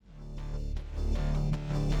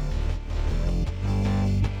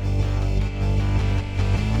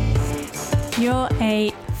You're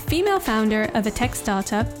a female founder of a tech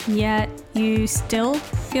startup, yet you still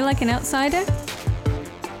feel like an outsider?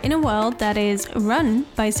 In a world that is run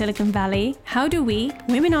by Silicon Valley, how do we,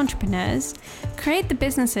 women entrepreneurs, create the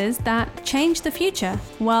businesses that change the future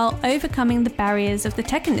while overcoming the barriers of the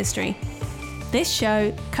tech industry? This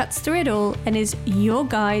show cuts through it all and is your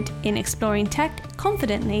guide in exploring tech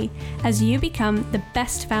confidently as you become the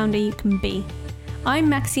best founder you can be. I'm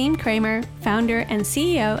Maxime Kramer, founder and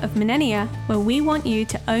CEO of Millennia, where we want you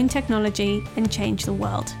to own technology and change the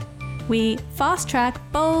world. We fast-track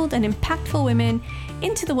bold and impactful women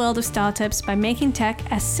into the world of startups by making tech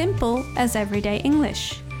as simple as everyday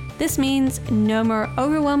English. This means no more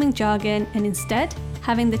overwhelming jargon and instead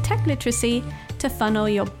having the tech literacy to funnel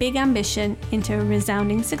your big ambition into a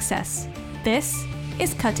resounding success. This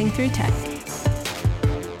is Cutting Through Tech.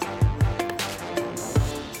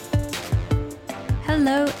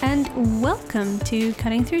 Hello and welcome to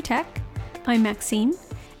Cutting Through Tech. I'm Maxime,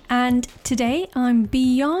 and today I'm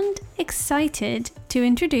beyond excited to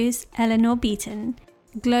introduce Eleanor Beaton,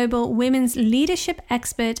 global women's leadership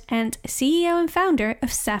expert and CEO and founder of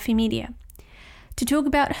Safi Media, to talk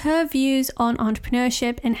about her views on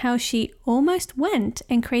entrepreneurship and how she almost went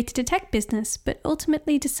and created a tech business, but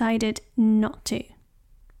ultimately decided not to.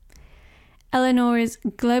 Eleanor is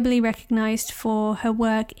globally recognized for her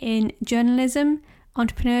work in journalism,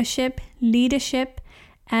 entrepreneurship, leadership,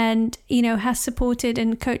 and, has supported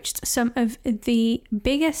and coached some of the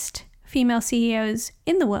biggest female CEOs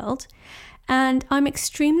in the world. And I'm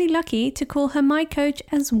extremely lucky to call her my coach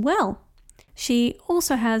as well. She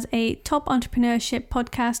also has a top entrepreneurship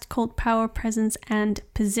podcast called Power, Presence, and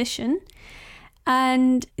Position.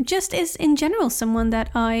 And just is in general someone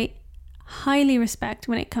that I highly respect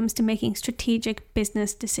when it comes to making strategic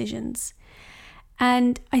business decisions.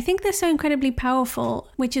 And I think they're so incredibly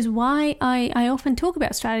powerful, which is why I often talk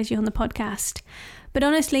about strategy on the podcast. But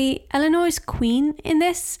honestly, Eleanor is queen in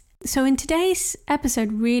this. So in today's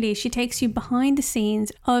episode, really, she takes you behind the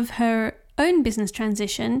scenes of her own business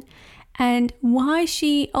transition and why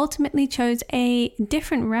she ultimately chose a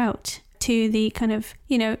different route to the kind of,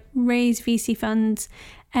 raise VC funds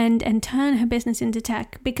and turn her business into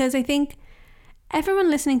tech. Because I think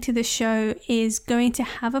everyone listening to this show is going to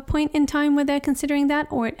have a point in time where they're considering that,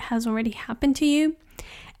 or it has already happened to you.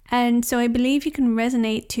 And so I believe you can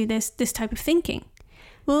resonate to this type of thinking.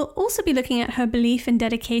 We'll also be looking at her belief and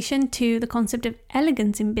dedication to the concept of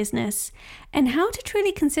elegance in business and how to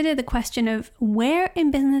truly consider the question of where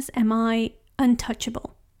in business am I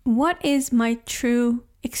untouchable? What is my true,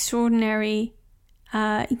 extraordinary,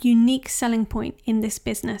 unique selling point in this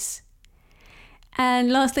business?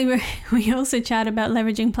 And lastly, we also chat about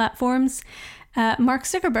leveraging platforms, Mark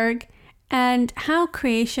Zuckerberg, and how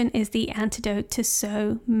creation is the antidote to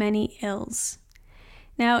so many ills.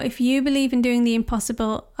 Now, if you believe in doing the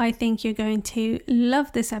impossible, I think you're going to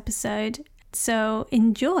love this episode. So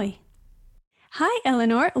enjoy. Hi,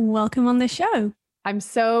 Eleanor. Welcome on the show. I'm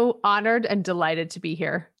so honored and delighted to be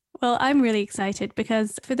here. Well, I'm really excited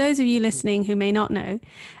because for those of you listening who may not know,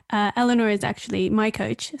 Eleanor is actually my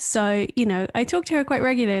coach. So, I talk to her quite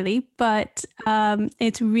regularly, but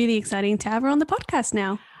it's really exciting to have her on the podcast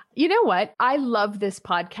now. You know what? I love this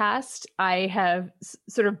podcast. I have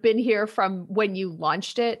sort of been here from when you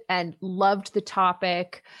launched it and loved the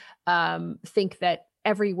topic. Think that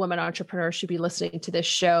every woman entrepreneur should be listening to this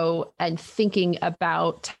show and thinking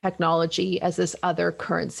about technology as this other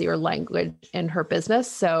currency or language in her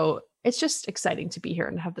business. So it's just exciting to be here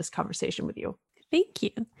and have this conversation with you. Thank you.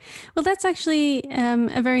 Well, that's actually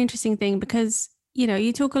a very interesting thing because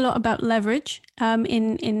you talk a lot about leverage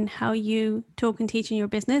in how you talk and teach in your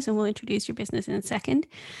business, and we'll introduce your business in a second.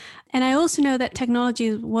 And I also know that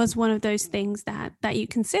technology was one of those things that you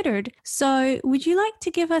considered. So would you like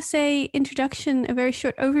to give us a very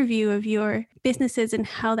short overview of your businesses and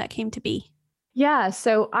how that came to be? Yeah.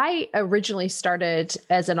 So I originally started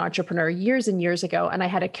as an entrepreneur years and years ago, and I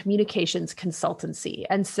had a communications consultancy.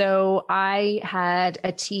 And so I had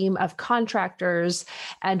a team of contractors,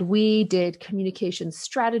 and we did communication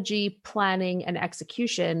strategy, planning, and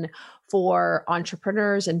execution for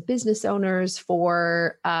entrepreneurs and business owners,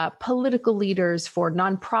 for political leaders, for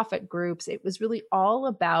nonprofit groups. It was really all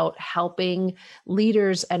about helping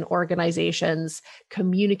leaders and organizations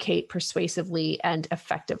communicate persuasively and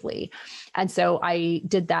effectively. And so I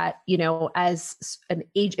did that, as an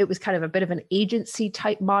age, it was kind of a bit of an agency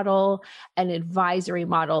type model, an advisory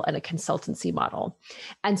model, and a consultancy model.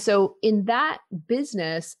 And so in that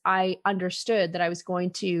business, I understood that I was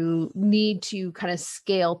going to need to kind of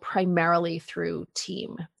scale primarily through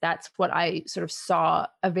team. That's what I sort of saw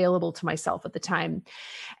available to myself at the time.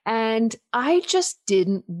 And I just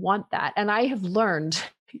didn't want that. And I have learned,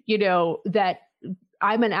 that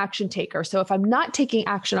I'm an action taker. So if I'm not taking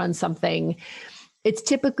action on something, it's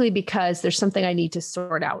typically because there's something I need to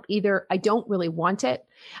sort out. Either I don't really want it,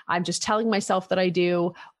 I'm just telling myself that I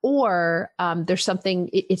do, or there's something,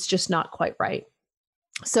 it's just not quite right.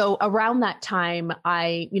 So around that time,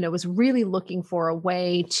 I, was really looking for a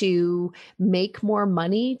way to make more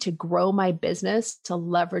money, to grow my business, to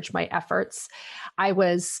leverage my efforts. I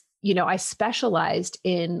specialized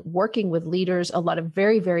in working with leaders, a lot of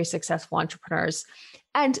very, very successful entrepreneurs.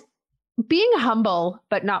 And being humble,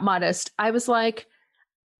 but not modest, I was like,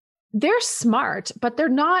 they're smart, but they're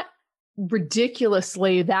not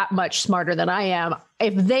ridiculously that much smarter than I am.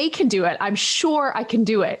 If they can do it, I'm sure I can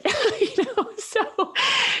do it.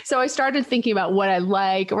 So I started thinking about what I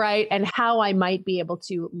like, right? And how I might be able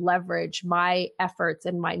to leverage my efforts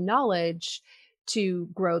and my knowledge to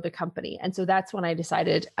grow the company. And so that's when I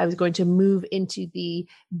decided I was going to move into the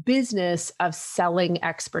business of selling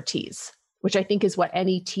expertise, which I think is what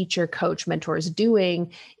any teacher, coach, mentor is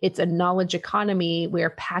doing. It's a knowledge economy. We're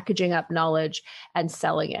packaging up knowledge and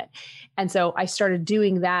selling it. And so I started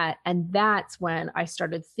doing that. And that's when I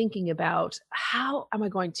started thinking about, how am I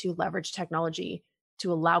going to leverage technology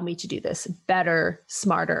to allow me to do this better,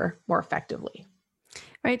 smarter, more effectively?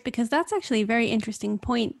 Right, because that's actually a very interesting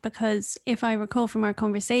point, because if I recall from our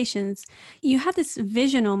conversations, you had this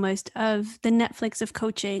vision almost of the Netflix of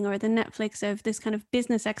coaching, or the Netflix of this kind of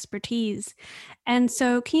business expertise. And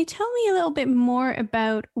so can you tell me a little bit more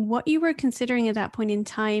about what you were considering at that point in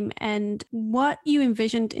time, and what you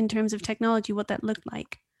envisioned in terms of technology, what that looked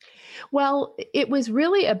like? Well, it was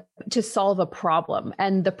really to solve a problem.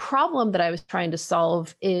 And the problem that I was trying to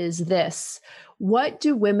solve is this: what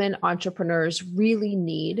do women entrepreneurs really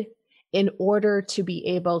need in order to be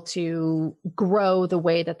able to grow the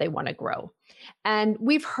way that they want to grow? And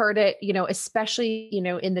we've heard it, especially,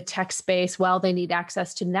 in the tech space. Well, they need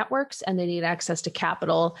access to networks and they need access to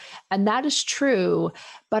capital. And that is true.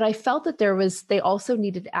 But I felt that they also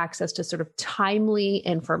needed access to sort of timely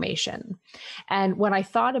information. And when I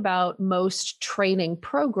thought about most training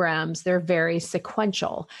programs, they're very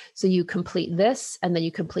sequential. So you complete this, and then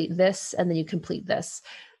you complete this, and then you complete this.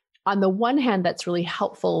 On the one hand, that's really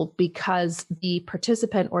helpful because the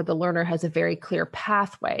participant or the learner has a very clear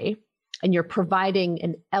pathway, and you're providing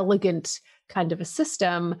an elegant kind of a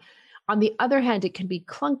system. On the other hand, it can be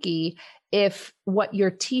clunky if what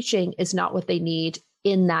you're teaching is not what they need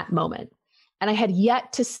in that moment. And I had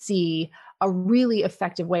yet to see a really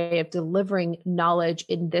effective way of delivering knowledge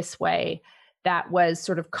in this way that was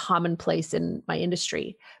sort of commonplace in my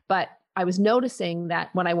industry. But I was noticing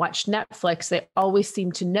that when I watched Netflix, they always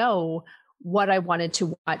seemed to know what I wanted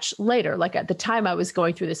to watch later. Like at the time, I was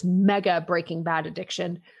going through this mega Breaking Bad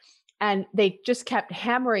addiction, and they just kept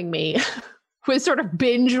hammering me with sort of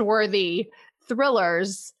binge-worthy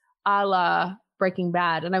thrillers a la Breaking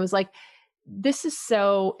Bad. And I was like, this is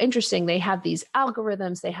so interesting. They have these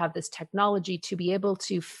algorithms, they have this technology to be able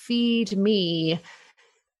to feed me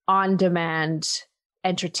on-demand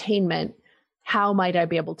entertainment. How might I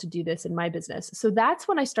be able to do this in my business? So that's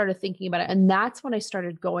when I started thinking about it. And that's when I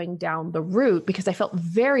started going down the route, because I felt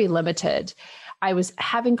very limited. I was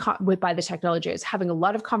having by the technology, I was having a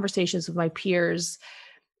lot of conversations with my peers.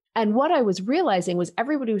 And what I was realizing was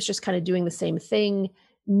everybody was just kind of doing the same thing.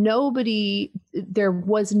 There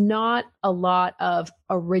was not a lot of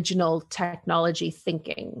original technology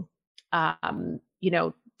thinking,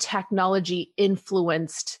 technology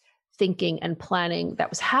influenced thinking and planning that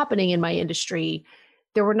was happening in my industry.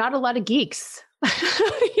 There were not a lot of geeks.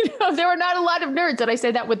 There were not a lot of nerds, and I say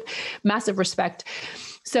that with massive respect.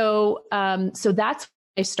 So that's when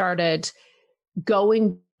I started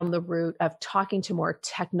going down the route of talking to more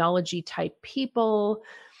technology type people,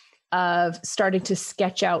 of starting to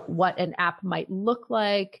sketch out what an app might look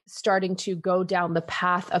like, starting to go down the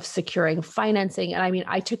path of securing financing. And I mean,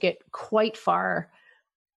 I took it quite far,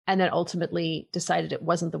 and then ultimately decided it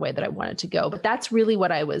wasn't the way that I wanted to go. But that's really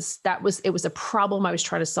what it was a problem I was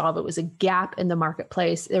trying to solve. It was a gap in the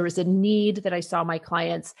marketplace. There was a need that I saw my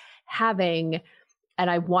clients having, and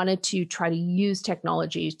I wanted to try to use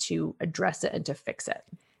technology to address it and to fix it.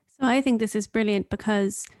 So I think this is brilliant,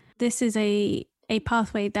 because this is a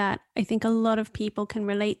pathway that I think a lot of people can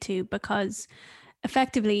relate to, because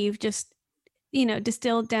effectively you've just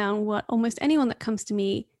distilled down what almost anyone that comes to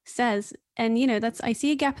me says. And, I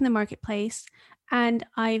see a gap in the marketplace and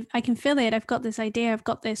I can feel it. I've got this idea, I've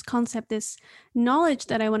got this concept, this knowledge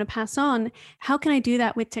that I want to pass on. How can I do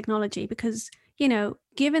that with technology? Because,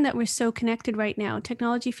 given that we're so connected right now,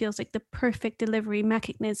 technology feels like the perfect delivery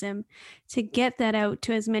mechanism to get that out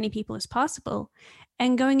to as many people as possible.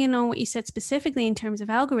 And going in on what you said specifically in terms of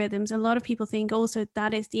algorithms, a lot of people think also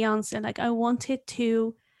that is the answer. Like, I want it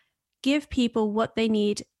to give people what they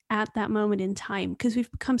need at that moment in time, because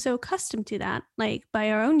we've become so accustomed to that, like by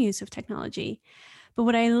our own use of technology. But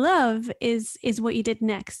what I love is what you did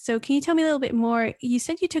next. So can you tell me a little bit more? You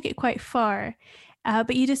said you took it quite far,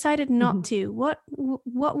 but you decided not to. What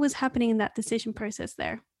was happening in that decision process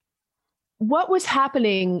there? What was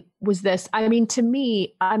happening was this. I mean, to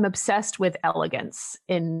me, I'm obsessed with elegance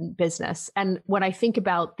in business. And when I think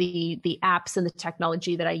about the apps and the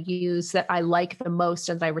technology that I use that I like the most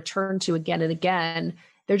and I return to again and again,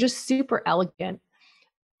 they're just super elegant.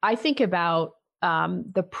 I think about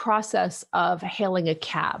the process of hailing a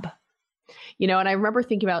cab, and I remember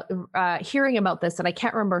thinking about hearing about this, and I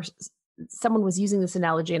can't remember, someone was using this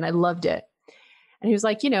analogy and I loved it. And he was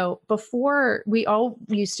like, before we all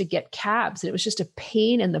used to get cabs and it was just a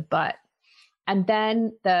pain in the butt. And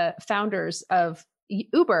then the founders of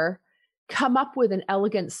Uber come up with an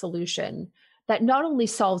elegant solution that not only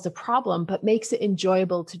solves a problem, but makes it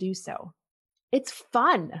enjoyable to do so. It's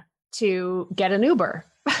fun to get an Uber,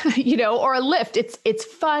 or a Lyft. It's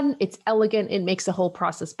fun, it's elegant, it makes the whole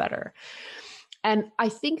process better. And I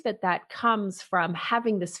think that comes from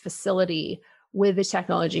having this facility with the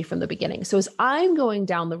technology from the beginning. So as I'm going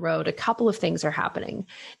down the road, a couple of things are happening.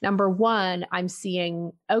 Number one, I'm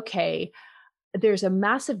seeing, okay, there's a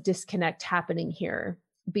massive disconnect happening here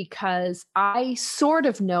because I sort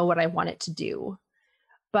of know what I want it to do,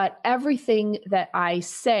 but everything that I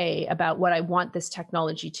say about what I want this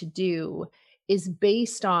technology to do is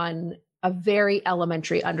based on a very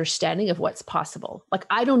elementary understanding of what's possible. Like,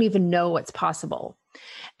 I don't even know what's possible.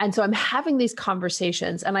 And so I'm having these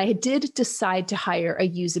conversations, and I did decide to hire a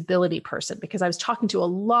usability person because I was talking to a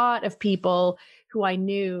lot of people who I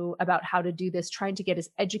knew about how to do this, trying to get as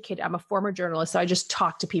educated. I'm a former journalist, so I just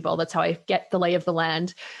talk to people. That's how I get the lay of the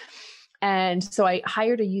land. And so I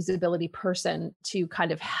hired a usability person to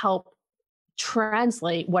kind of help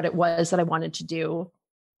translate what it was that I wanted to do.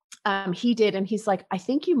 He did. And he's like, I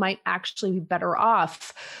think you might actually be better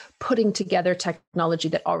off putting together technology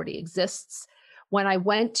that already exists. When I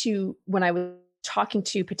was talking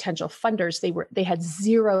to potential funders, they had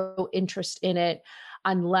zero interest in it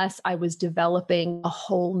unless I was developing a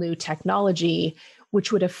whole new technology,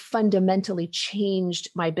 which would have fundamentally changed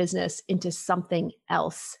my business into something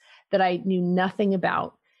else that I knew nothing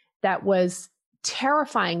about, that was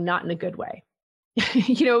terrifying, not in a good way.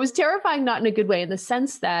 It was terrifying, not in a good way, in the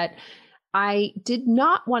sense that I did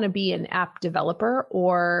not want to be an app developer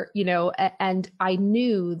and I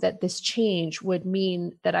knew that this change would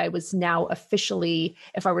mean that I was now officially,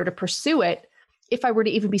 if I were to pursue it, if I were to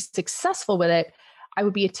even be successful with it, I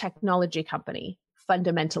would be a technology company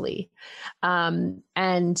fundamentally. And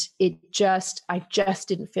I just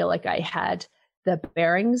didn't feel like I had the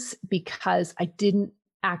bearings because I didn't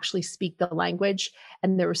actually speak the language.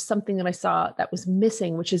 And there was something that I saw that was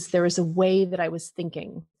missing, which is there was a way that I was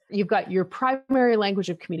thinking. You've got your primary language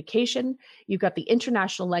of communication. You've got the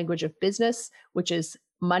international language of business, which is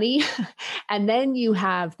money. And then you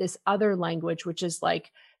have this other language, which is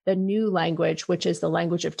like the new language, which is the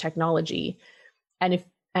language of technology. And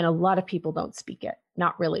a lot of people don't speak it.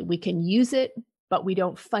 Not really. We can use it, but we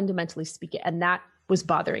don't fundamentally speak it. And that was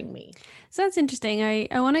bothering me. So that's interesting.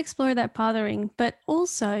 I want to explore that bothering, but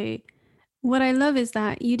also what I love is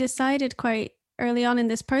that you decided quite early on in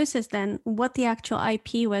this process then what the actual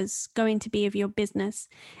IP was going to be of your business.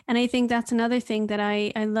 And I think that's another thing that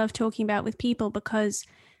I love talking about with people, because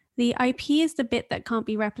the IP is the bit that can't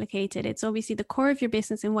be replicated. It's obviously the core of your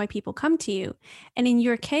business and why people come to you. And in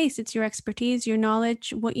your case, it's your expertise, your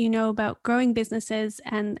knowledge, what you know about growing businesses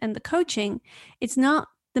and the coaching. It's not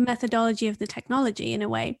the methodology of the technology in a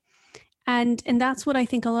way. And that's what I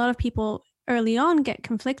think a lot of people early on get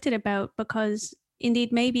conflicted about, because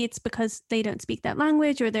indeed, maybe it's because they don't speak that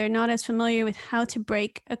language or they're not as familiar with how to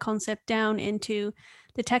break a concept down into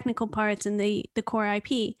the technical parts and the core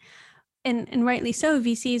IP. And rightly so,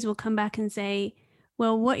 VCs will come back and say,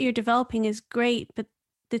 well, what you're developing is great, but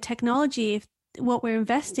the technology, if what we're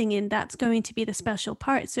investing in, that's going to be the special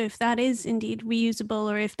part. So if that is indeed reusable,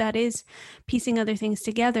 or if that is piecing other things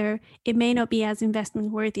together, it may not be as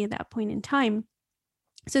investment worthy at that point in time.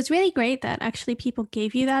 So it's really great that actually people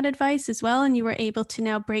gave you that advice as well, and you were able to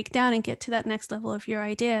now break down and get to that next level of your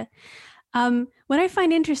idea. What I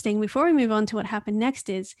find interesting before we move on to what happened next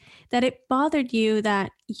is that it bothered you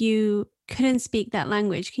that you couldn't speak that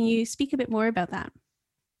language. Can you speak a bit more about that?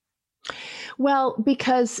 Well,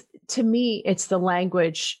 because to me, it's the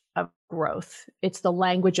language of growth. It's the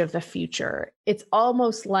language of the future. It's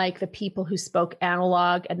almost like the people who spoke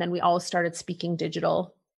analog and then we all started speaking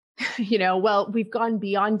digital. Well, we've gone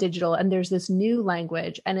beyond digital and there's this new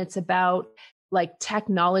language and it's about like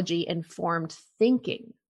technology informed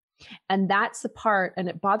thinking. And that's the part, and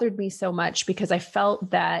it bothered me so much because I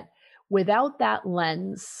felt that without that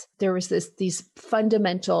lens, there was these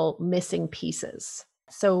fundamental missing pieces.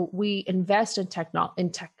 So we invest in tech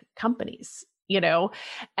companies,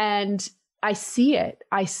 and I see it.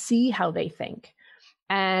 I see how they think.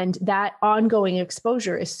 And that ongoing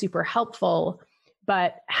exposure is super helpful.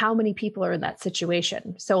 But how many people are in that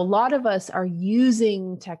situation? So a lot of us are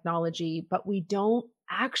using technology, but we don't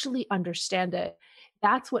actually understand it.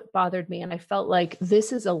 That's what bothered me. And I felt like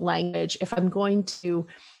this is a language. If I'm going to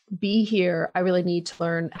be here, I really need to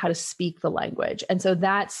learn how to speak the language. And so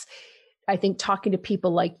that's, I think, talking to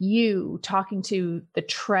people like you, talking to the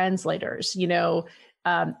translators,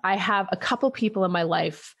 I have a couple people in my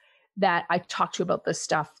life that I talk to about this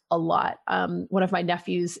stuff a lot. One of my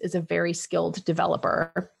nephews is a very skilled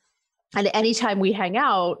developer. And anytime we hang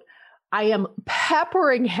out, I am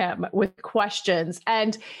peppering him with questions.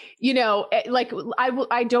 And,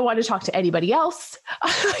 I don't want to talk to anybody else.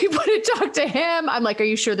 I want to talk to him. I'm like, are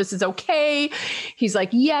you sure this is okay? He's like,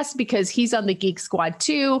 yes, because he's on the Geek Squad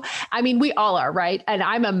too. I mean, we all are, right? And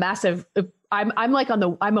I'm a massive, I'm a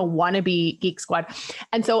wannabe Geek Squad.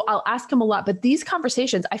 And so I'll ask him a lot, but these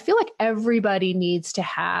conversations, I feel like everybody needs to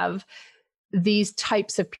have these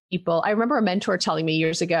types of people. I remember a mentor telling me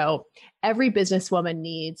years ago, every businesswoman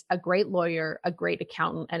needs a great lawyer, a great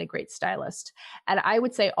accountant, and a great stylist. And I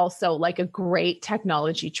would say also like a great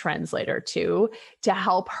technology translator too, to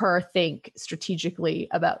help her think strategically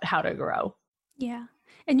about how to grow. Yeah.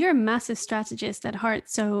 And you're a massive strategist at heart.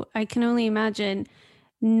 So I can only imagine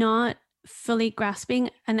not fully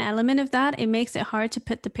grasping an element of that. It makes it hard to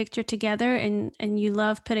put the picture together, and you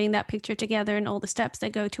love putting that picture together and all the steps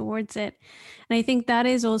that go towards it. And I think that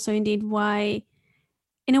is also indeed why,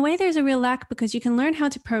 in a way, there's a real lack, because you can learn how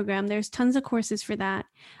to program. There's tons of courses for that.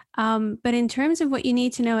 But in terms of what you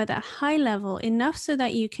need to know at that high level, enough so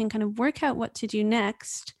that you can kind of work out what to do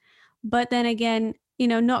next, but then again,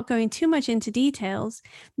 not going too much into details,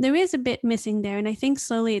 there is a bit missing there. And I think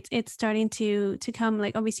slowly it's starting to come,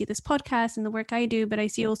 like obviously this podcast and the work I do, but I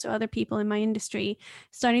see also other people in my industry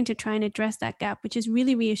starting to try and address that gap, which is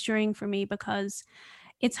really reassuring for me, because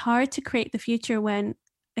it's hard to create the future when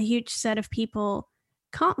a huge set of people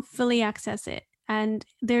can't fully access it. And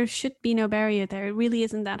there should be no barrier there. It really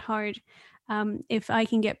isn't that hard. If I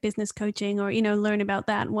can get business coaching or, learn about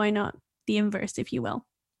that, why not the inverse, if you will?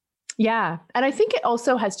 Yeah. And I think it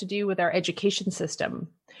also has to do with our education system.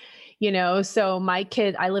 So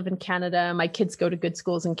I live in Canada, my kids go to good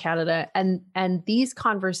schools in Canada, and these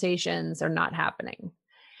conversations are not happening.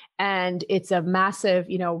 And it's a massive,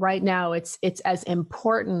 right now it's as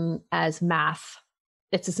important as math.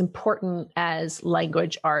 It's as important as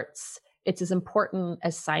language arts. It's as important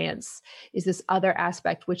as science, is this other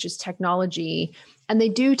aspect, which is technology. And they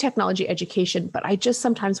do technology education, but I just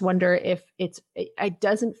sometimes wonder if it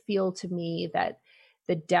doesn't feel to me that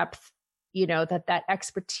the depth, that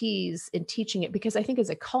expertise in teaching it, because I think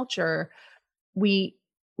as a culture,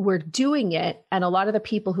 we're doing it. And a lot of the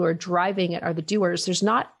people who are driving it are the doers. There's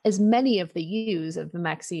not as many of the yous of the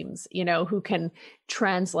Maximes, who can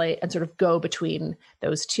translate and sort of go between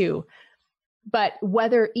those two. But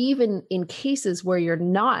whether even in cases where you're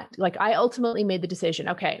not, like I ultimately made the decision,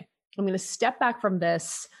 okay, I'm going to step back from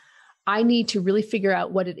this. I need to really figure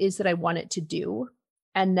out what it is that I want it to do,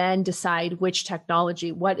 and then decide which technology,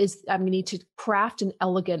 I'm going to need to craft an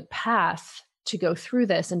elegant path to go through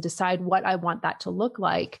this and decide what I want that to look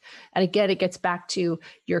like. And again, it gets back to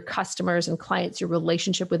your customers and clients, your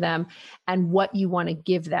relationship with them, and what you want to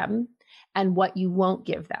give them and what you won't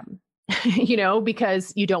give them.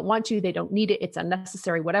 Because you don't want to, they don't need it, it's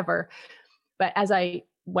unnecessary, whatever. But as I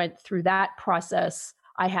went through that process,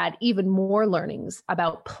 I had even more learnings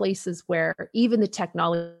about places where even the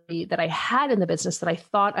technology that I had in the business that I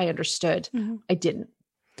thought I understood, I didn't.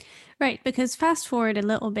 Right, because fast forward a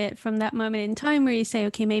little bit from that moment in time where you say,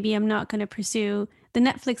 okay, maybe I'm not going to pursue the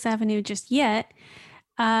Netflix avenue just yet.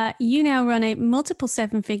 You now run a multiple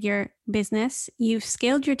 7-figure business. You've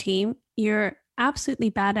scaled your team. You're absolutely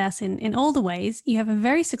badass in all the ways. You have a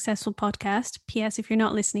very successful podcast. P.S. If you're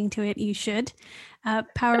not listening to it, you should.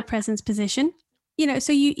 Power Presence Position.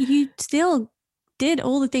 So you still did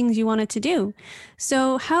all the things you wanted to do.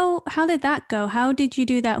 So how did that go? How did you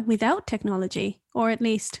do that without technology, or at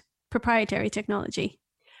least proprietary technology?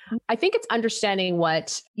 I think it's understanding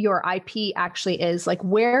what your IP actually is, like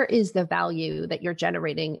where is the value that you're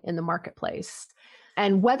generating in the marketplace?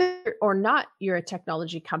 And whether or not you're a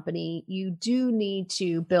technology company, you do need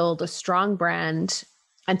to build a strong brand.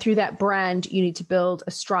 And through that brand, you need to build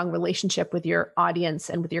a strong relationship with your audience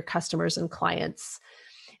and with your customers and clients.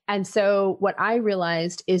 And so what I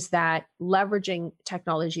realized is that leveraging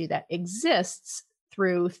technology that exists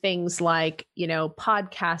through things like,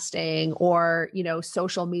 podcasting or,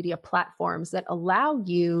 social media platforms that allow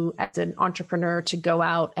you as an entrepreneur to go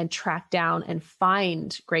out and track down and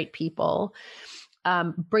find great people,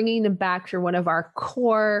 bringing them back through one of our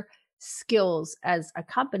core skills as a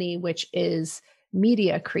company, which is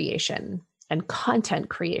media creation and content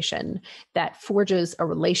creation that forges a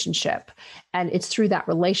relationship. And it's through that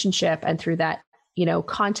relationship and through that,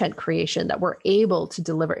 content creation that we're able to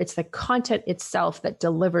deliver. It's the content itself that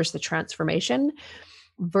delivers the transformation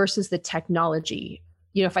versus the technology.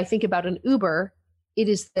 If I think about an Uber, it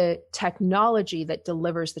is the technology that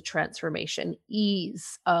delivers the transformation,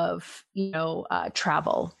 ease of,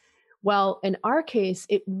 travel. Well, in our case,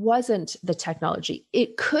 it wasn't the technology.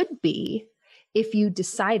 It could be if you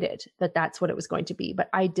decided that that's what it was going to be. But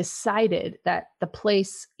I decided that the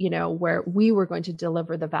place, where we were going to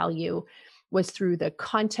deliver the value was through the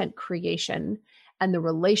content creation and the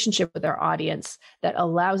relationship with our audience that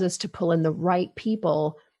allows us to pull in the right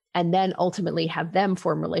people and then ultimately have them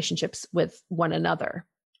form relationships with one another,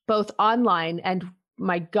 both online and,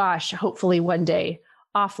 my gosh, hopefully one day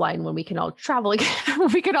offline when we can all travel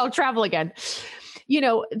again.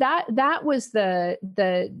 That was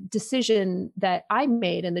the decision that I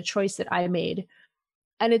made and the choice that I made.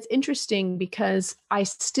 And it's interesting because I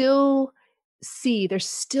still see there's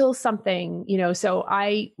still something, so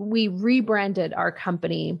we rebranded our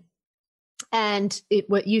company, and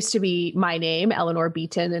what used to be my name, Eleanor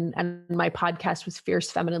Beaton, and my podcast was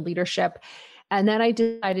Fierce Feminine Leadership. And then I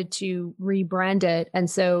decided to rebrand it. And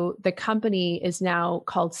so the company is now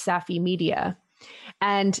called Safi Media.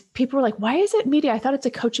 And people were like, why is it media? I thought it's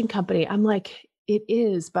a coaching company. I'm like, it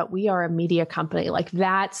is, but we are a media company. Like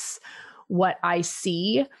that's what I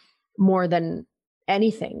see more than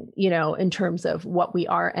anything, in terms of what we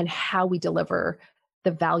are and how we deliver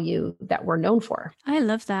the value that we're known for. I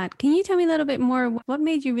love that. Can you tell me a little bit more? What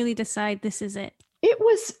made you really decide this is it? It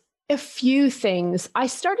was a few things. I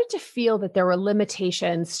started to feel that there were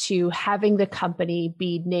limitations to having the company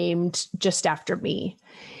be named just after me.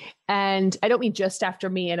 And I don't mean just after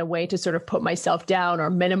me in a way to sort of put myself down or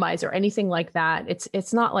minimize or anything like that.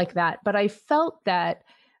 It's not like that. But I felt that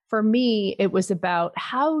for me, it was about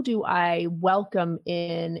how do I welcome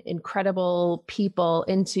in incredible people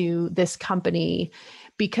into this company?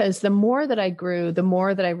 Because the more that I grew, the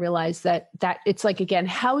more that I realized that it's like, again,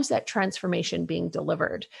 how is that transformation being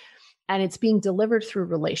delivered? And it's being delivered through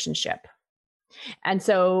relationship. And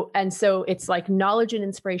so it's like knowledge and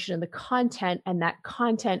inspiration in the content, and that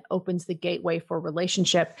content opens the gateway for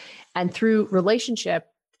relationship. And through relationship,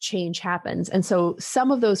 change happens. And so some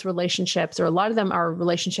of those relationships, or a lot of them, are a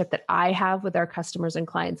relationship that I have with our customers and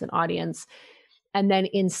clients and audience. And then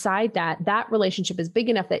inside that relationship is big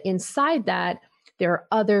enough that inside that, there are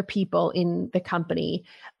other people in the company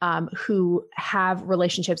who have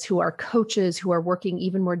relationships, who are coaches, who are working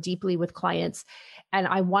even more deeply with clients. And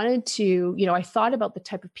I wanted to, I thought about the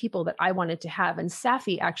type of people that I wanted to have. And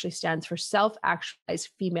SAFI actually stands for Self-Actualized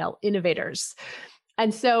Female Innovators.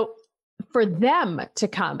 And so for them to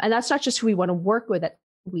come, and that's not just who we want to work with, that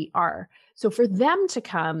we are. So for them to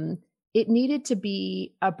come, it needed to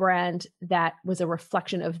be a brand that was a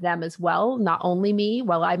reflection of them as well, not only me,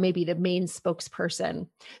 while I may be the main spokesperson.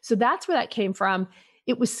 So that's where that came from.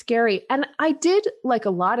 It was scary. And I did, like a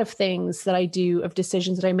lot of things that I do, of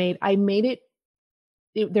decisions that I made it,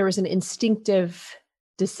 there was an instinctive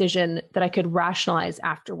decision that I could rationalize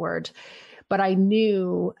afterward. But I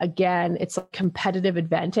knew, again, it's a competitive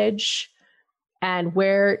advantage. And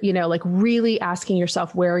where, like really asking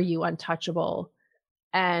yourself, where are you untouchable?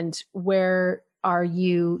 And where are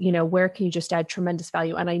you, where can you just add tremendous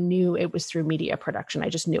value? And I knew it was through media production. I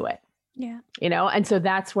just knew it. Yeah. And so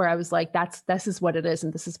that's where I was like, this is what it is.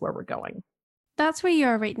 And this is where we're going. That's where you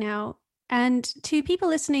are right now. And to people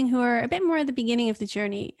listening who are a bit more at the beginning of the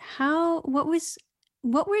journey, what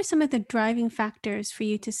were some of the driving factors for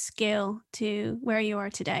you to scale to where you are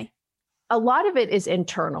today? A lot of it is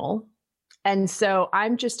internal. And so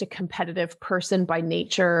I'm just a competitive person by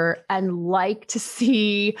nature and like to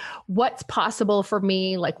see what's possible for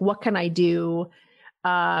me. Like, what can I do?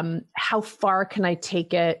 How far can I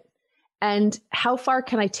take it? And how far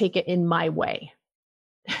can I take it in my way?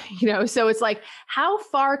 So it's like, how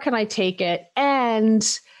far can I take it?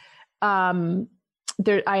 And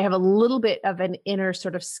I have a little bit of an inner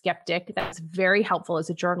sort of skeptic that's very helpful as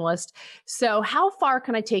a journalist. So how far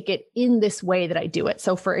can I take it in this way that I do it?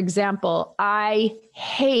 So for example, I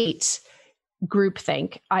hate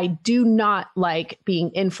groupthink. I do not like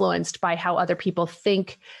being influenced by how other people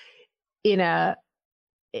think in a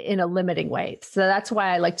limiting way. So that's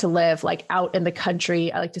why I like to live like out in the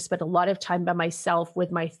country. I like to spend a lot of time by myself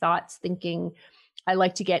with my thoughts, thinking. I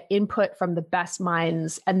like to get input from the best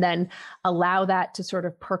minds and then allow that to sort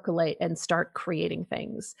of percolate and start creating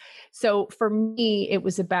things. So for me, it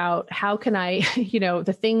was about how can I,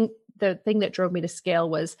 the thing that drove me to scale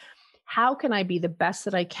was how can I be the best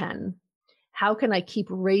that I can? How can I keep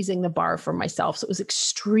raising the bar for myself? So it was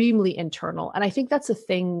extremely internal. And I think that's a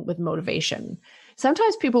thing with motivation.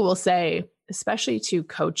 Sometimes people will say, especially to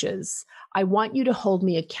coaches, I want you to hold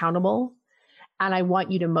me accountable and I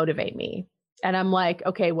want you to motivate me. And I'm like,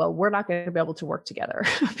 okay, well, we're not going to be able to work together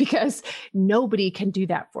because nobody can do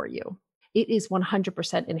that for you. It is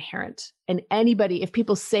 100% inherent. And anybody, if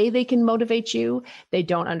people say they can motivate you, they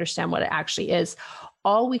don't understand what it actually is.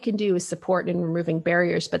 All we can do is support in removing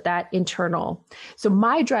barriers, but that internal. So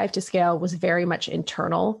my drive to scale was very much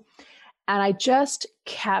internal. And I just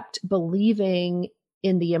kept believing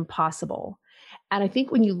in the impossible. And I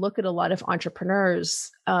think when you look at a lot of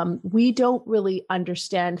entrepreneurs, we don't really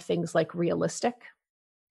understand things like realistic.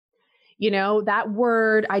 That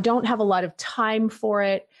word, I don't have a lot of time for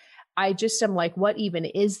it. I just am like, what even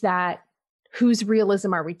is that? Whose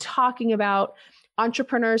realism are we talking about?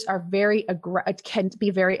 Entrepreneurs are can be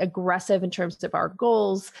very aggressive in terms of our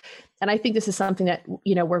goals. And I think this is something that,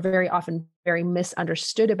 we're very often very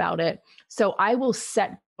misunderstood about it. So I will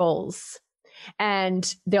set goals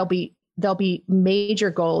and they'll be major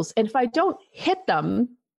goals. And if I don't hit them,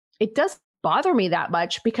 it doesn't bother me that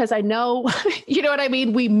much because I know, you know what I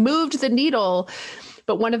mean? We moved the needle.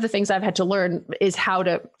 But one of the things I've had to learn is how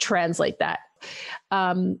to translate that.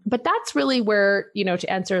 But that's really where,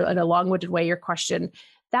 to answer in a long-winded way your question,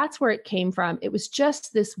 that's where it came from. It was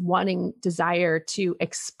just this wanting desire to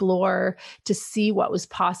explore, to see what was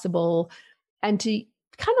possible, and to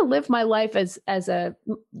kind of live my life as a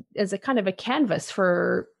kind of a canvas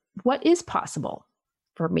for what is possible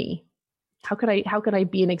for me. How can I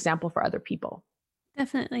be an example for other people?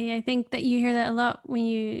 Definitely. I think that you hear that a lot when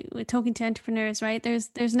you were talking to entrepreneurs, right? There's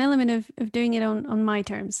an element of doing it on my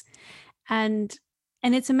terms. And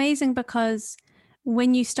it's amazing because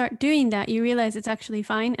when you start doing that, you realize it's actually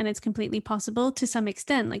fine and it's completely possible to some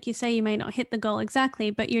extent. Like you say, you may not hit the goal exactly,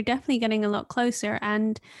 but you're definitely getting a lot closer.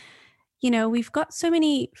 And, we've got so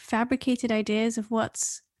many fabricated ideas of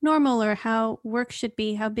what's normal or how work should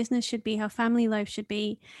be, how business should be, how family life should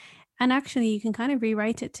be. And actually you can kind of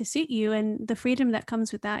rewrite it to suit you. And the freedom that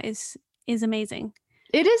comes with that is amazing.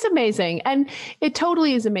 It is amazing. And it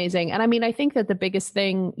totally is amazing. And I mean, I think that the biggest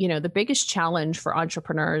thing, the biggest challenge for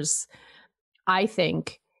entrepreneurs, I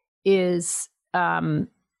think, is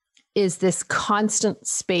this constant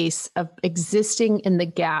space of existing in the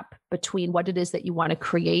gap between what it is that you want to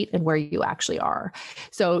create and where you actually are.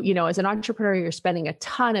 So, as an entrepreneur, you're spending a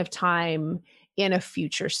ton of time in a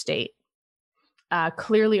future state.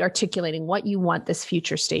 Clearly articulating what you want this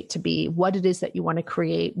future state to be, what it is that you want to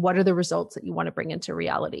create, what are the results that you want to bring into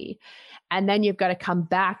reality. And then you've got to come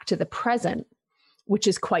back to the present, which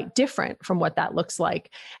is quite different from what that looks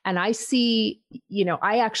like. And I see,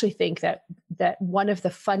 I actually think that one of the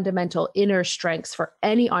fundamental inner strengths for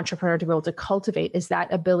any entrepreneur to be able to cultivate is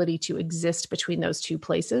that ability to exist between those two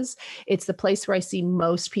places. It's the place where I see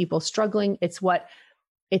most people struggling. It's what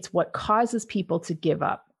causes people to give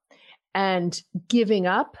up. And giving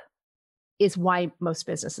up is why most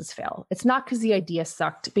businesses fail. It's not because the idea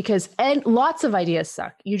sucked, and lots of ideas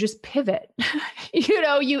suck. You just pivot,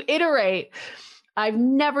 you iterate. I've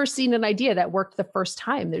never seen an idea that worked the first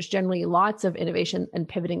time. There's generally lots of innovation and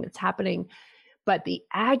pivoting that's happening. But the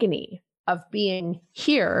agony of being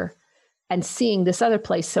here and seeing this other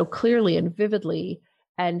place so clearly and vividly,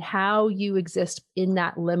 and how you exist in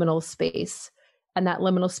that liminal space. And that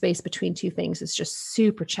liminal space between two things is just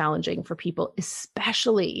super challenging for people,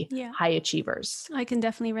 especially high achievers. I can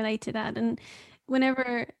definitely relate to that. And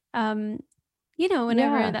whenever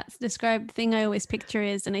that's described, the thing I always picture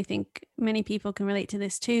is, and I think many people can relate to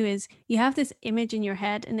this too, is you have this image in your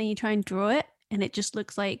head and then you try and draw it and it just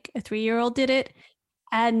looks like a 3-year-old did it.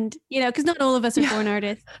 And, because not all of us are born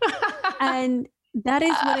artists. And that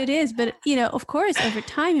is what it is. But, of course, over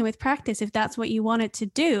time and with practice, if that's what you want it to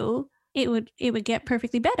do, it would get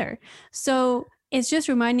perfectly better. So it's just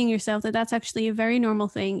reminding yourself that that's actually a very normal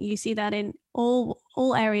thing. You see that in all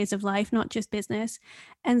areas of life, not just business.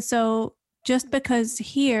 And so just because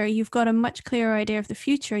here you've got a much clearer idea of the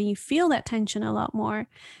future and you feel that tension a lot more,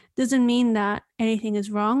 doesn't mean that anything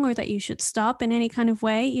is wrong or that you should stop in any kind of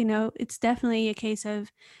way. You know, it's definitely a case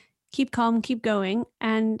of keep calm, keep going.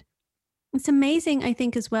 And it's amazing, I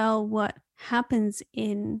think, as well, what happens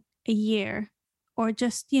in a year or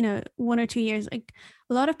just, 1 or 2 years. Like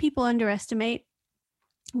a lot of people underestimate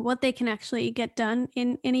what they can actually get done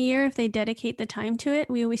in a year if they dedicate the time to it.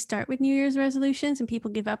 We always start with New Year's resolutions and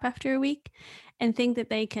people give up after a week and think that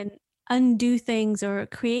they can undo things or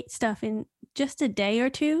create stuff in just a day or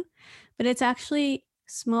two. But it's actually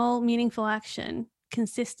small, meaningful action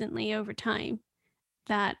consistently over time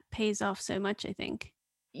that pays off so much, I think.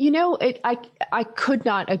 I could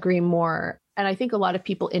not agree more. And I think a lot of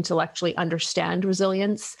people intellectually understand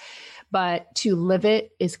resilience, but to live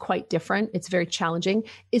it is quite different. It's very challenging,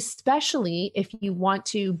 especially if you want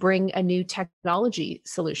to bring a new technology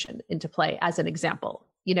solution into play, as an example.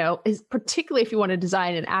 Is particularly if you want to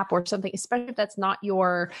design an app or something, especially if that's not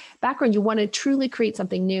your background, you want to truly create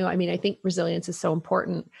something new. I mean, I think resilience is so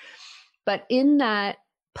important. But in that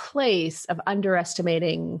place of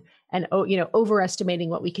underestimating and overestimating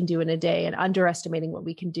what we can do in a day and underestimating what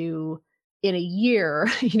we can do in a year,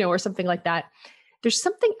 or something like that, there's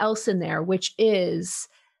something else in there, which is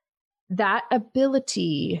that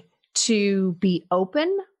ability to be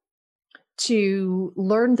open, to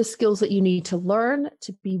learn the skills that you need to learn,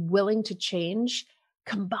 to be willing to change,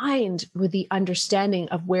 combined with the understanding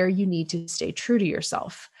of where you need to stay true to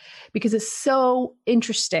yourself. Because it's so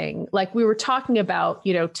interesting. Like we were talking about,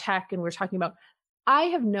 tech, and we're talking about, I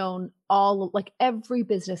have known every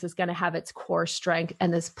business is going to have its core strength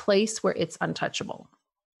and this place where it's untouchable.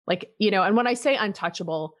 And when I say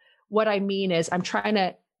untouchable, what I mean is I'm trying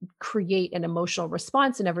to create an emotional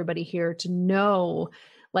response in everybody here to know,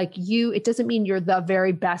 it doesn't mean you're the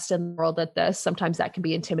very best in the world at this. Sometimes that can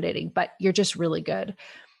be intimidating, but you're just really good.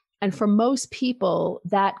 And for most people,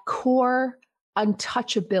 that core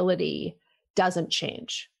untouchability doesn't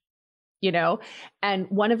change, And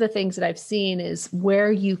one of the things that I've seen is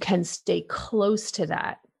where you can stay close to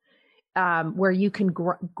that, where you can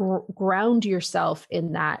ground yourself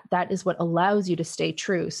in that is what allows you to stay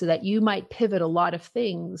true, so that you might pivot a lot of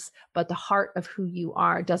things, but the heart of who you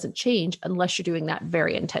are doesn't change unless you're doing that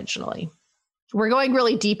very intentionally. We're going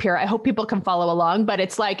really deep here. I hope people can follow along, but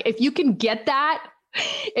it's like, if you can get that,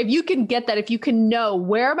 if you can know,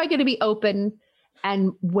 where am I going to be open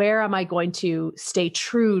and where am I going to stay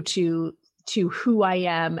true to who I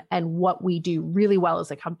am and what we do really well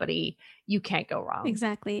as a company, you can't go wrong.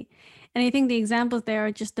 Exactly. And I think the examples there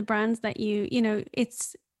are just the brands that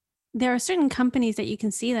there are certain companies that you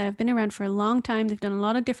can see that have been around for a long time. They've done a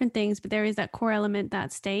lot of different things, but there is that core element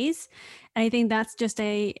that stays. And I think that's just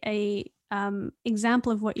a example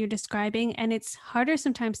of what you're describing. And it's harder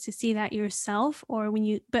sometimes to see that yourself,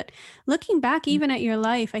 but looking back even at your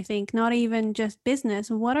life, I think, not even just business,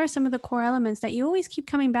 what are some of the core elements that you always keep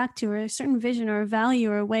coming back to, or a certain vision or a value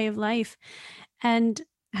or a way of life? And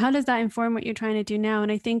how does that inform what you're trying to do now?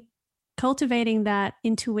 And I think cultivating that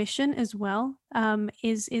intuition as well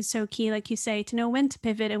is so key, like you say, to know when to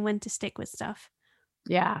pivot and when to stick with stuff.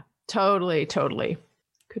 Yeah, totally.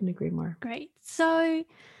 Couldn't agree more. Great. So,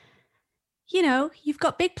 you've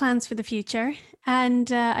got big plans for the future,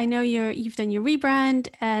 and I know you've done your rebrand,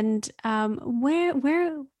 and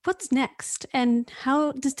what's next, and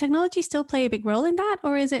how does technology still play a big role in that,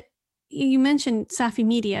 or is it? You mentioned Safi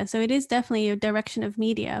Media, so it is definitely a direction of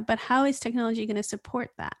media, but how is technology going to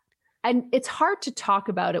support that? And it's hard to talk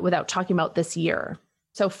about it without talking about this year.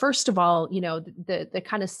 So first of all, the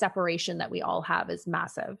kind of separation that we all have is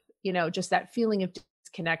massive. Just that feeling of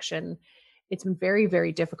disconnection. It's been very,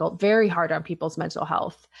 very difficult, very hard on people's mental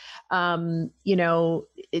health.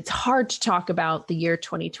 It's hard to talk about the year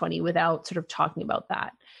 2020 without sort of talking about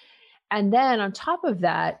that. And then on top of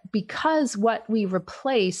that, because what we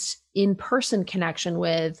replaced in-person connection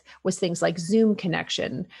with was things like Zoom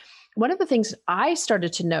connection, one of the things I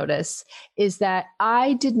started to notice is that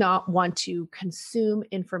I did not want to consume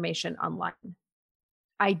information online.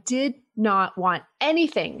 I did not want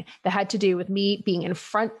anything that had to do with me being in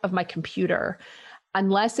front of my computer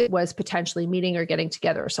unless it was potentially meeting or getting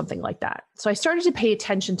together or something like that. So I started to pay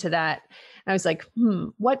attention to that. And I was like,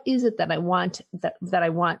 what is it that I want that I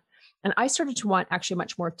want? And I started to want actually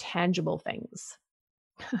much more tangible things.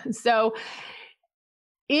 So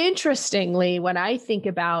interestingly, when I think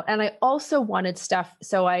about, and I also wanted stuff,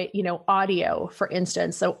 so audio, for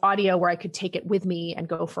instance, so audio where I could take it with me and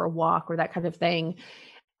go for a walk or that kind of thing,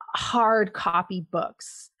 hard copy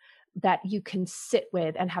books, that you can sit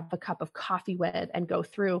with and have a cup of coffee with and go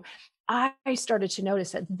through. I started to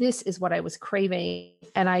notice that this is what I was craving.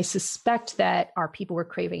 And I suspect that our people were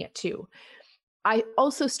craving it too. I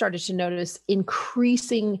also started to notice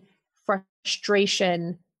increasing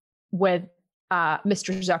frustration with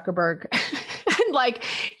Mr. Zuckerberg. And like,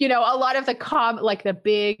 you know, a lot of the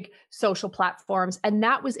big social platforms. And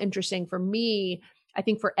that was interesting for me. I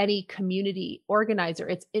think for any community organizer,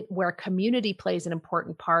 it's where community plays an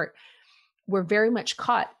important part. We're very much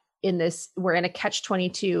caught in this. We're in a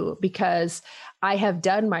catch-22 because I have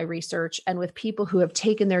done my research, and with people who have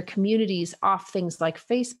taken their communities off things like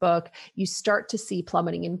Facebook, you start to see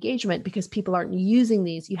plummeting engagement because people aren't using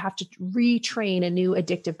these. You have to retrain a new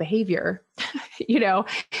addictive behavior, you know,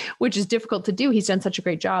 which is difficult to do. He's done such a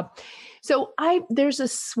great job. So there's a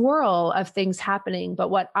swirl of things happening,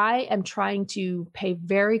 but what I am trying to pay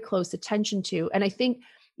very close attention to, and I think,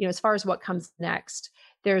 you know, as far as what comes next,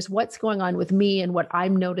 there's what's going on with me and what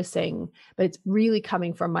I'm noticing, but it's really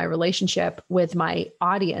coming from my relationship with my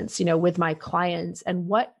audience, you know, with my clients, and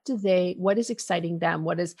what is exciting them?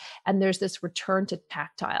 And there's this return to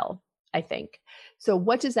tactile, I think. So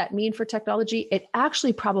what does that mean for technology? It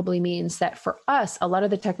actually probably means that for us, a lot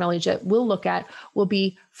of the technology that we'll look at will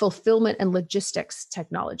be fulfillment and logistics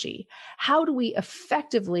technology. How do we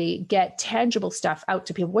effectively get tangible stuff out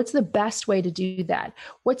to people? What's the best way to do that?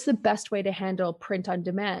 What's the best way to handle print on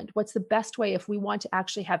demand? What's the best way if we want to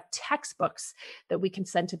actually have textbooks that we can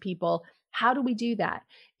send to people? How do we do that?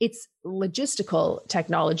 It's logistical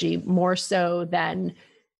technology more so than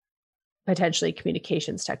potentially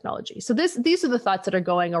communications technology. So these are the thoughts that are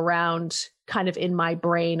going around kind of in my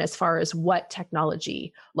brain as far as what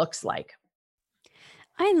technology looks like.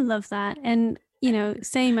 I love that. And, you know,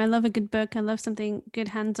 same, I love a good book. I love something good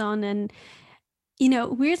hands-on. And, you know,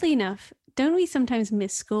 weirdly enough, don't we sometimes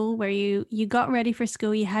miss school where you got ready for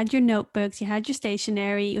school, you had your notebooks, you had your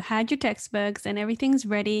stationery, you had your textbooks, and everything's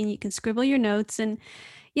ready and you can scribble your notes. And,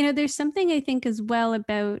 you know, there's something I think as well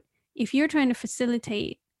about if you're trying to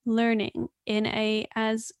facilitate learning in a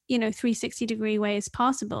as, you know, 360-degree way as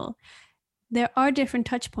possible, there are different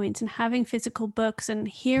touch points, and having physical books and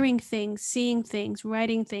hearing things, seeing things,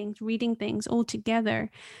 writing things, reading things all together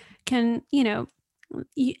can, you know,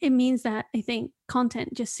 it means that I think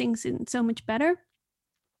content just sinks in so much better.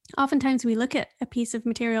 Oftentimes we look at a piece of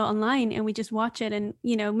material online and we just watch it, and,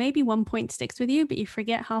 you know, maybe one point sticks with you, but you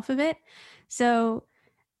forget half of it. So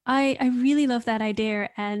I really love that idea.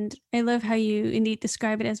 And I love how you indeed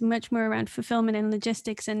describe it as much more around fulfillment and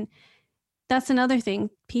logistics. And that's another thing.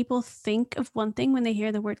 People think of one thing when they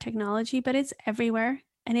hear the word technology, but it's everywhere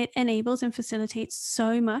and it enables and facilitates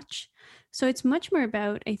so much. So it's much more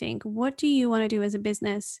about, I think, what do you want to do as a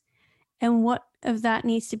business, and what of that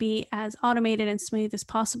needs to be as automated and smooth as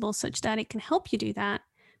possible such that it can help you do that,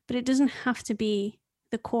 but it doesn't have to be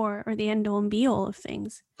the core or the end all and be all of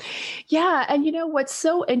things. Yeah. And you know, what's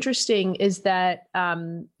so interesting is that,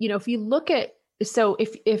 you know, if you look at, so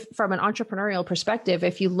if from an entrepreneurial perspective,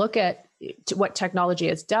 if you look at what technology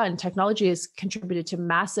has done, technology has contributed to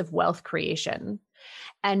massive wealth creation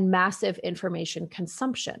and massive information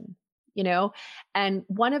consumption, you know, and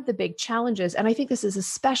one of the big challenges, and I think this is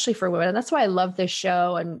especially for women, and that's why I love this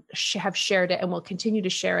show and have shared it and will continue to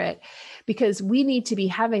share it, because we need to be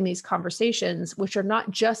having these conversations, which are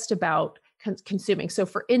not just about consuming. So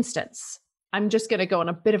for instance, I'm just going to go on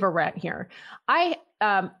a bit of a rant here. I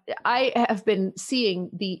have been seeing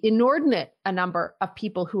the inordinate number of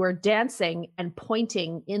people who are dancing and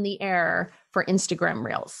pointing in the air for Instagram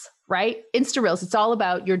Reels, right? Insta Reels. It's all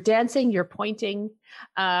about you're dancing, you're pointing.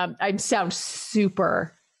 I sound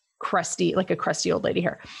super crusty, like a crusty old lady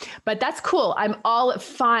here, but that's cool. I'm all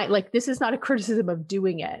fine. Like, this is not a criticism of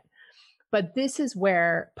doing it. But this is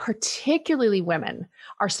where particularly women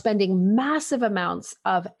are spending massive amounts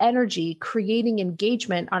of energy creating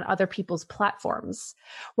engagement on other people's platforms,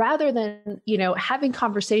 rather than, you know, having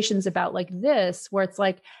conversations about like this, where it's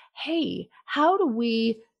like, hey, how do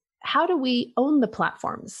we own the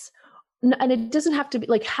platforms? And it doesn't have to be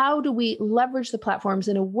like, how do we leverage the platforms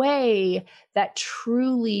in a way that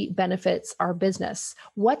truly benefits our business?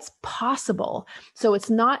 What's possible? So it's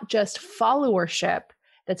not just followership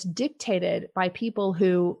that's dictated by people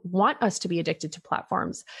who want us to be addicted to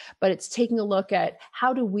platforms, but it's taking a look at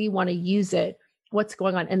how do we want to use it, what's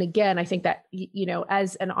going on. And again, I think that, you know,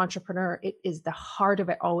 as an entrepreneur, it is the heart of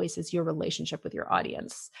it always is your relationship with your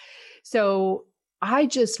audience. So I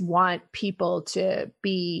just want people to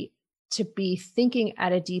be thinking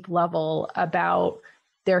at a deep level about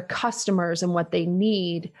their customers and what they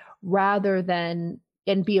need, rather than,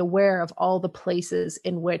 and be aware of all the places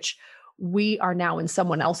in which we are now in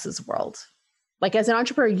someone else's world. Like as an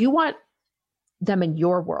entrepreneur, you want them in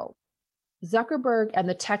your world. Zuckerberg and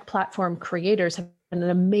the tech platform creators have done an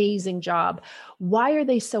amazing job. Why are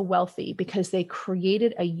they so wealthy? Because they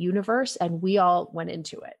created a universe and we all went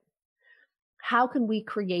into it. How can we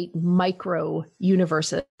create micro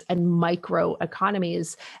universes and micro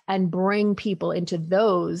economies and bring people into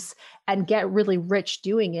those and get really rich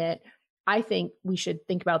doing it? I think we should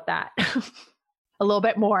think about that a little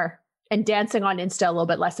bit more, and dancing on Insta a little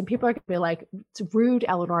bit less. And people are going to be like, it's rude,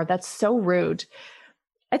 Eleanor. That's so rude.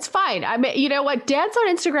 It's fine. I mean, you know what? Dance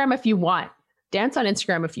on Instagram if you want. Dance on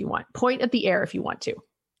Instagram if you want. Point at the air if you want to.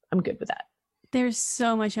 I'm good with that. There's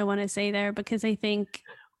so much I want to say there, because I think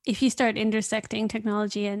if you start intersecting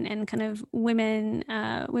technology and kind of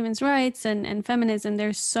women's rights and feminism,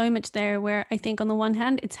 there's so much there where I think on the one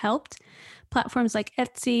hand, it's helped. Platforms like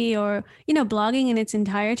Etsy or, blogging in its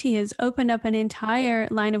entirety has opened up an entire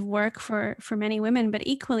line of work for many women. But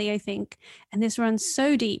equally, I think, and this runs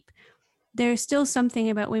so deep, there's still something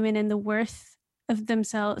about women and the worth of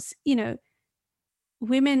themselves.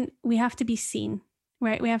 Women, we have to be seen,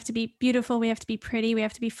 right? We have to be beautiful. We have to be pretty. We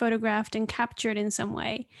have to be photographed and captured in some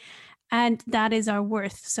way. And that is our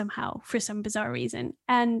worth somehow for some bizarre reason.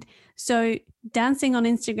 And so dancing on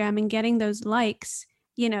Instagram and getting those likes,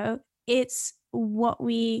 it's what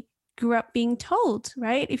we grew up being told,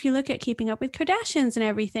 right? If you look at Keeping Up with Kardashians and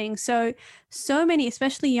everything. So many,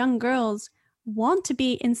 especially young girls, want to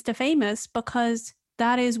be Insta famous because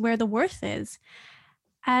that is where the worth is.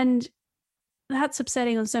 And that's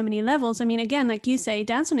upsetting on so many levels. I mean, again, like you say,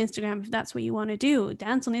 dance on Instagram if that's what you want to do.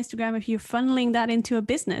 Dance on Instagram if you're funneling that into a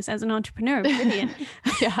business as an entrepreneur. Brilliant.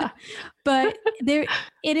 Yeah. But it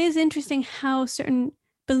is interesting how certain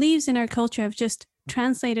beliefs in our culture have just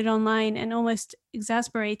translated online and almost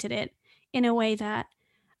exasperated it in a way that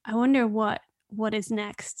I wonder what is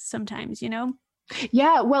next sometimes,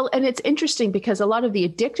 Yeah, well, and it's interesting because a lot of the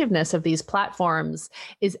addictiveness of these platforms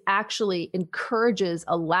is actually encourages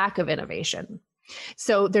a lack of innovation.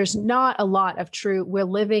 So there's not a lot of we're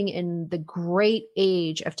living in the great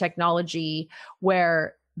age of technology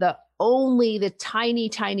where only the tiny,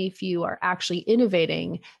 tiny few are actually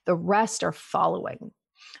innovating, the rest are following.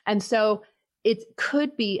 And so it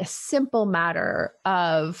could be a simple matter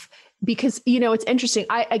of, because, it's interesting.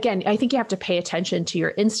 I think you have to pay attention to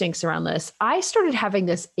your instincts around this. I started having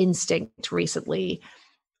this instinct recently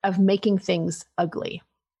of making things ugly.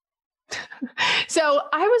 So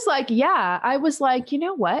I was like, you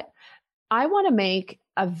know what? I want to make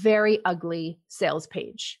a very ugly sales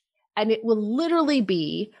page, and it will literally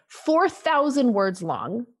be 4,000 words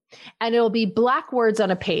long. And it'll be black words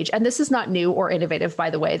on a page. And this is not new or innovative, by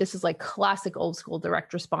the way. This is like classic old school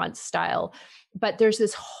direct response style. But there's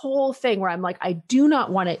this whole thing where I'm like, I do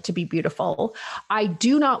not want it to be beautiful. I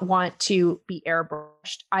do not want to be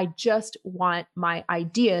airbrushed. I just want my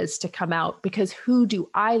ideas to come out, because who do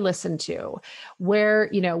I listen to? Where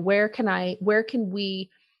can we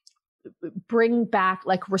bring back,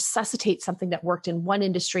 like resuscitate something that worked in one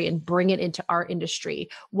industry and bring it into our industry?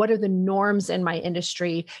 What are the norms in my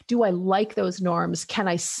industry? Do I like those norms? Can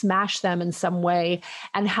I smash them in some way?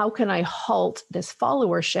 And how can I halt this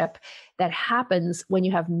followership that happens when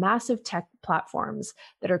you have massive tech platforms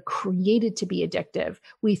that are created to be addictive?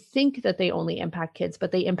 We think that they only impact kids,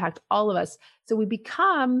 but they impact all of us. So we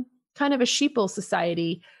become kind of a sheeple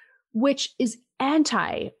society, which is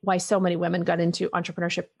anti why so many women got into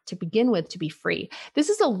entrepreneurship to begin with, to be free. This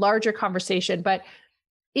is a larger conversation, but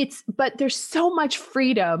there's so much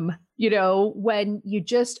freedom, when you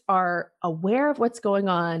just are aware of what's going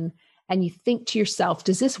on and you think to yourself,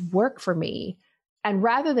 does this work for me? And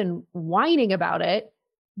rather than whining about it,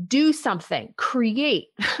 do something, create,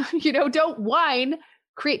 don't whine,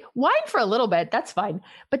 create. Whine for a little bit, that's fine,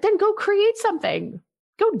 but then go create something.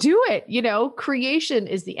 Go do it. Creation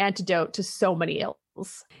is the antidote to so many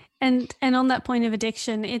ills. And on that point of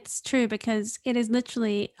addiction, it's true, because it is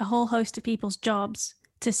literally a whole host of people's jobs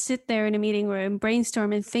to sit there in a meeting room,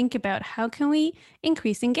 brainstorm and think about how can we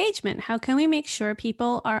increase engagement? How can we make sure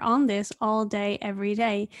people are on this all day, every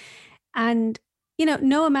day? And,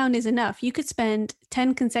 no amount is enough. You could spend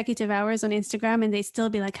 10 consecutive hours on Instagram and they'd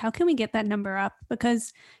still be like, how can we get that number up?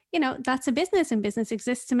 Because, that's a business and business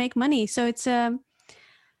exists to make money. So it's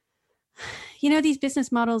these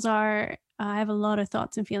business models are, I have a lot of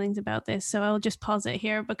thoughts and feelings about this, so I'll just pause it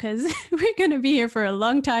here because we're going to be here for a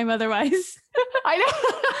long time otherwise. I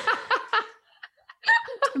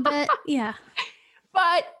know. But yeah.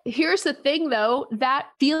 But here's the thing though, that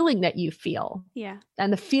feeling that you feel,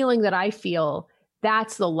 and the feeling that I feel,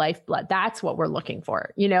 that's the lifeblood. That's what we're looking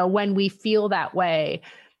for. When we feel that way,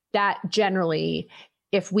 that generally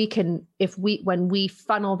when we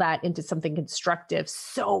funnel that into something constructive,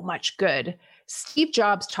 so much good. Steve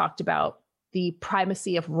Jobs talked about the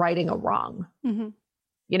primacy of righting a wrong,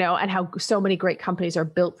 and how so many great companies are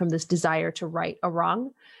built from this desire to right a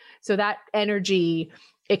wrong. So that energy,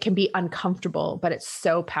 it can be uncomfortable, but it's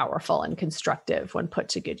so powerful and constructive when put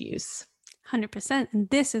to good use. 100%. And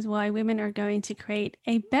this is why women are going to create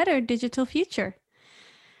a better digital future.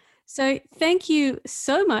 So thank you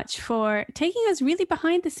so much for taking us really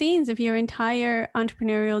behind the scenes of your entire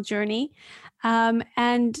entrepreneurial journey.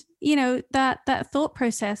 And, that thought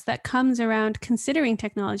process that comes around considering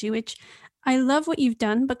technology, which I love what you've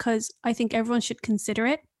done, because I think everyone should consider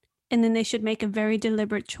it, and then they should make a very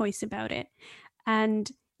deliberate choice about it.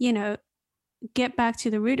 And, get back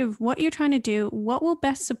to the root of what you're trying to do, what will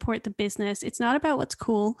best support the business. It's not about what's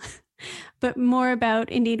cool, but more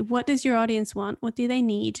about, indeed, what does your audience want? What do they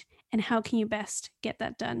need? And how can you best get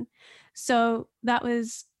that done? So that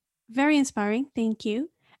was very inspiring. Thank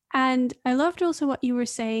you. And I loved also what you were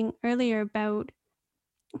saying earlier about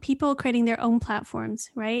people creating their own platforms,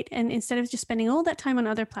 right? And instead of just spending all that time on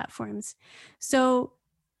other platforms. So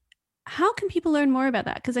how can people learn more about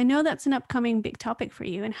that? Because I know that's an upcoming big topic for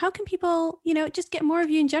you. And how can people, just get more of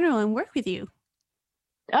you in general and work with you?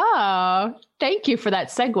 Oh, thank you for that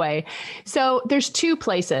segue. So there's two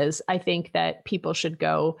places I think that people should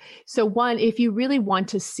go. So one, if you really want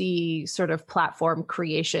to see sort of platform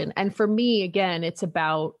creation, and for me, again, it's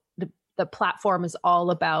about the platform is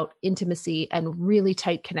all about intimacy and really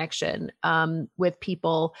tight connection with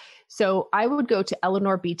people. So I would go to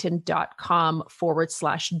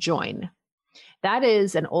eleanorbeaton.com/join. That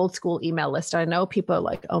is an old school email list. I know people are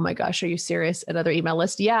like, oh my gosh, are you serious? Another email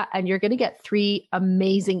list? Yeah. And you're going to get 3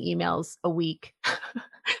 amazing emails a week.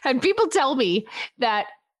 And people tell me that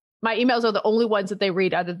my emails are the only ones that they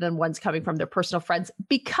read other than ones coming from their personal friends,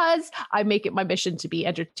 because I make it my mission to be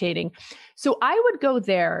entertaining. So I would go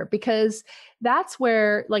there, because that's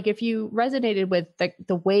where, like, if you resonated with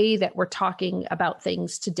the way that we're talking about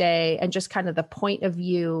things today, and just kind of the point of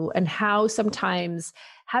view, and how sometimes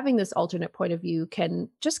having this alternate point of view can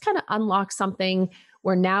just kind of unlock something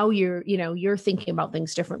where now you're thinking about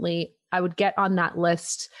things differently, I would get on that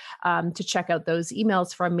list to check out those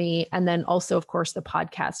emails from me. And then also, of course, the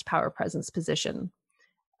podcast Power Presence Position.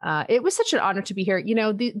 It was such an honor to be here.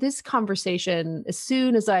 This conversation, as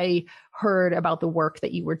soon as I heard about the work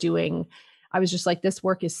that you were doing, I was just like, this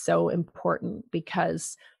work is so important,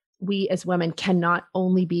 because we as women cannot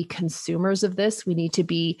only be consumers of this. We need to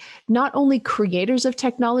be not only creators of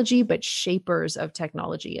technology, but shapers of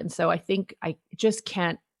technology. And so I think I just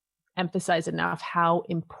can't emphasize enough how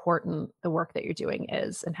important the work that you're doing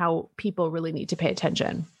is, and how people really need to pay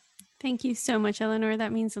attention. Thank you so much, Eleanor.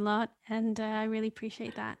 That means a lot. And I really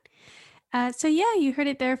appreciate that. So yeah, you heard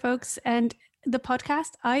it there, folks. And the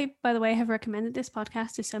podcast, I, by the way, have recommended this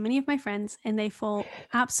podcast to so many of my friends, and they fall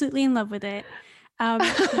absolutely in love with it.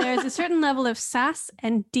 There's a certain level of sass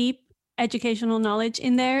and deep educational knowledge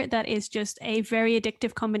in there that is just a very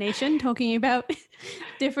addictive combination, talking about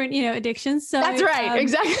different, addictions. So that's right.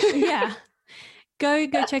 Exactly. Yeah. Go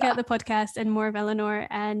check out the podcast and more of Eleanor.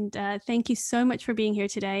 And thank you so much for being here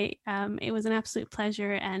today. It was an absolute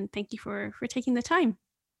pleasure. And thank you for taking the time.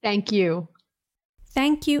 Thank you.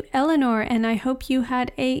 Thank you, Eleanor. And I hope you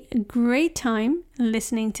had a great time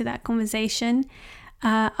listening to that conversation.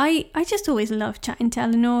 I just always love chatting to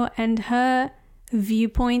Eleanor, and her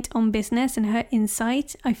viewpoint on business and her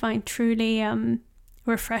insight I find truly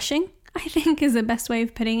refreshing, I think, is the best way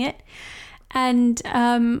of putting it. And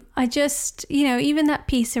I just, even that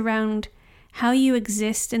piece around how you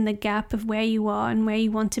exist in the gap of where you are and where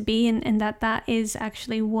you want to be, and that is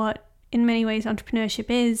actually what, in many ways, entrepreneurship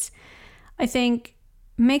is, I think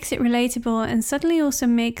makes it relatable, and suddenly also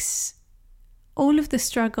makes all of the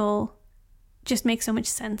struggle just make so much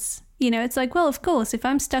sense. It's like, well, of course, if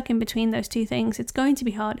I'm stuck in between those two things, it's going to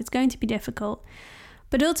be hard, it's going to be difficult,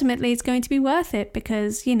 but ultimately it's going to be worth it,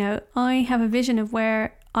 because, I have a vision of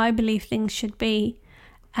where I believe things should be,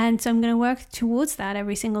 and so I'm going to work towards that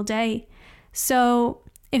every single day. So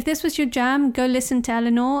if this was your jam, go listen to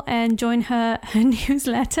Eleanor and join her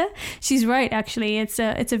newsletter. She's right, actually. It's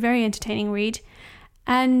a very entertaining read.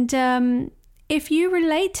 And if you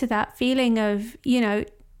relate to that feeling of,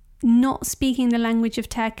 not speaking the language of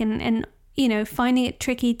tech and finding it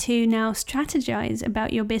tricky to now strategize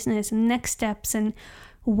about your business and next steps, and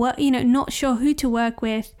what, not sure who to work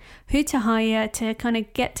with, who to hire to kind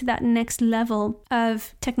of get to that next level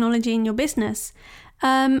of technology in your business,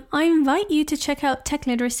 I invite you to check out Tech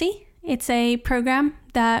Literacy. It's a program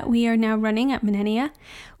that we are now running at Millennia,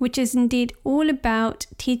 which is indeed all about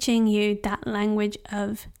teaching you that language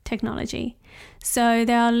of technology. So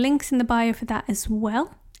there are links in the bio for that as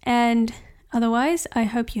well. And otherwise, I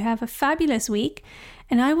hope you have a fabulous week.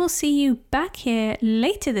 And I will see you back here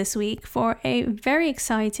later this week for a very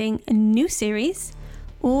exciting new series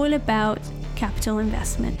all about capital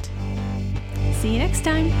investment. See you next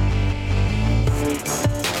time.